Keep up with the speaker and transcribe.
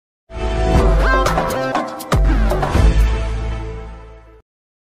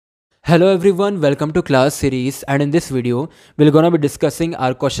Hello everyone, welcome to class series, and in this video we're gonna be discussing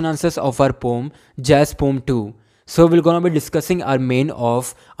our question answers of our poem Jazz Poem 2. So we're gonna be discussing our main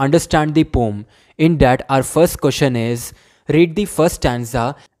of understand the poem. In that our first question is read the first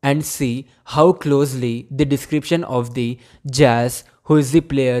stanza and see how closely the description of the jazz who is the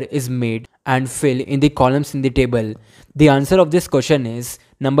player is made and fill in the columns in the table. The answer of this question is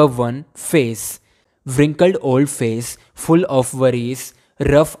number 1 face. Wrinkled old face, full of worries,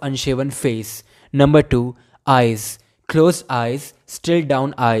 rough unshaven face. Number 2, eyes. Closed eyes, still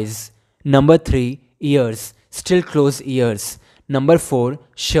down eyes. Number 3, ears. Still closed ears. Number 4,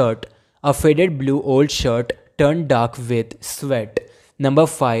 shirt. A faded blue old shirt turned dark with sweat. Number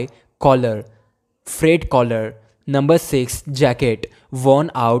 5, collar. Frayed collar. Number 6, jacket.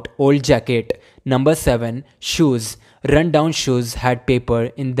 Worn out old jacket. Number 7, shoes. Run down shoes had paper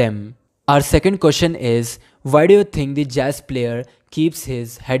in them. Our second question is why do you think the jazz player keeps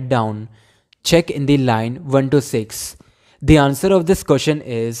his head down? Check in the line 1 to 6. The answer of this question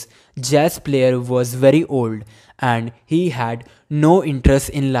is jazz player was very old and he had no interest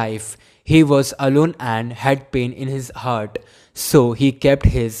in life. He was alone and had pain in his heart, so he kept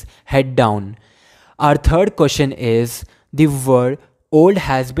his head down. Our third question is the word old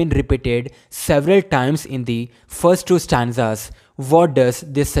has been repeated several times in the first two stanzas. What does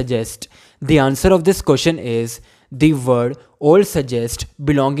this suggest? The answer of this question is the word old suggests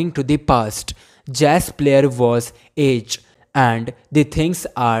belonging to the past. Jazz player was aged and the things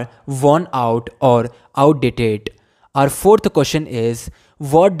are worn out or outdated. Our fourth question is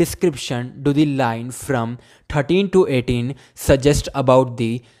what description do the line from 13 to 18 suggest about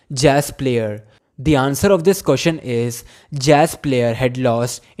the jazz player? The answer of this question is jazz player had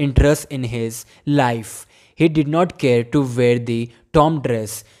lost interest in his life. He did not care to wear the tom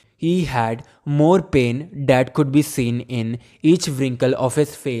dress. He had more pain that could be seen in each wrinkle of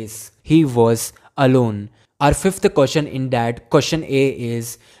his face. He was alone. Our fifth question in that question A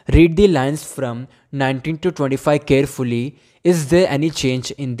is read the lines from 19 to 25 carefully. Is there any change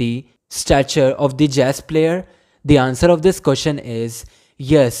in the stature of the jazz player? The answer of this question is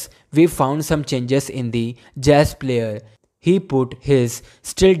yes, we found some changes in the jazz player. He put his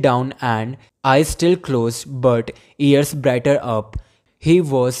still down and eyes still closed but ears brighter up. He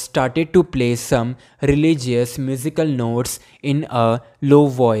was started to play some religious musical notes in a low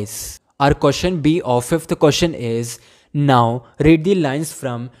voice. Our question B of fifth question is now read the lines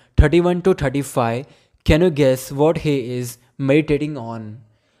from 31 to 35. Can you guess what he is meditating on?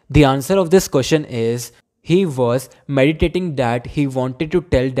 The answer of this question is he was meditating that he wanted to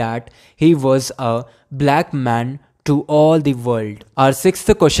tell that he was a black man to all the world. Our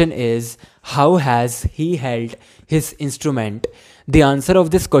sixth question is how has he held his instrument? The answer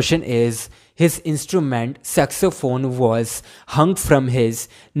of this question is his instrument saxophone was hung from his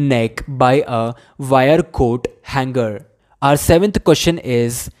neck by a wire coat hanger. Our seventh question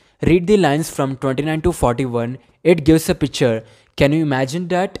is read the lines from 29 to 41. It gives a picture. Can you imagine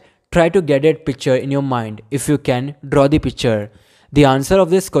that? Try to get that picture in your mind. If you can, draw the picture. The answer of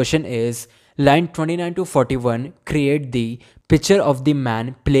this question is line 29 to 41 create the picture of the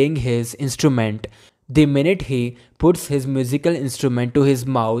man playing his instrument. The minute he puts his musical instrument to his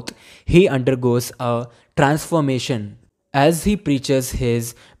mouth, he undergoes a transformation. As he preaches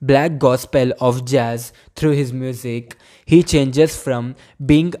his black gospel of jazz through his music, he changes from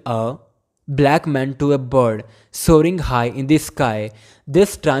being a black man to a bird soaring high in the sky.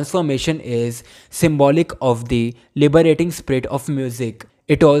 This transformation is symbolic of the liberating spirit of music.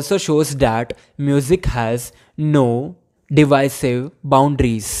 It also shows that music has no divisive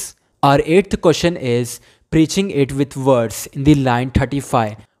boundaries. Our eighth question is preaching it with words in the line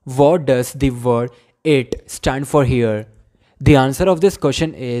 35. What does the word it stand for here? The answer of this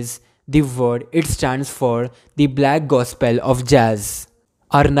question is the word it stands for the black gospel of jazz.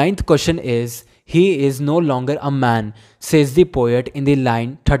 Our ninth question is he is no longer a man, says the poet in the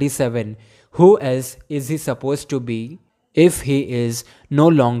line 37. Who else is he supposed to be if he is no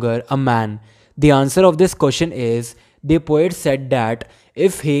longer a man? The answer of this question is the poet said that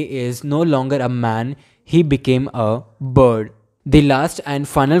if he is no longer a man, he became a bird. The last and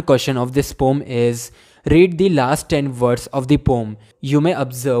final question of this poem is read the last 10 words of the poem. You may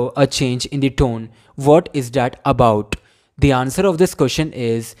observe a change in the tone. What is that about? The answer of this question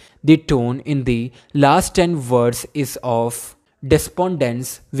is the tone in the last 10 words is of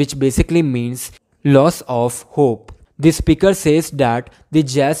despondence, which basically means loss of hope. The speaker says that the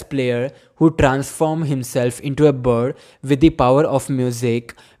jazz player who transformed himself into a bird with the power of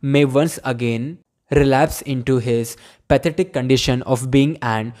music may once again relapse into his pathetic condition of being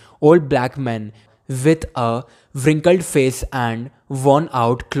an old black man with a wrinkled face and worn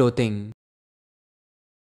out clothing.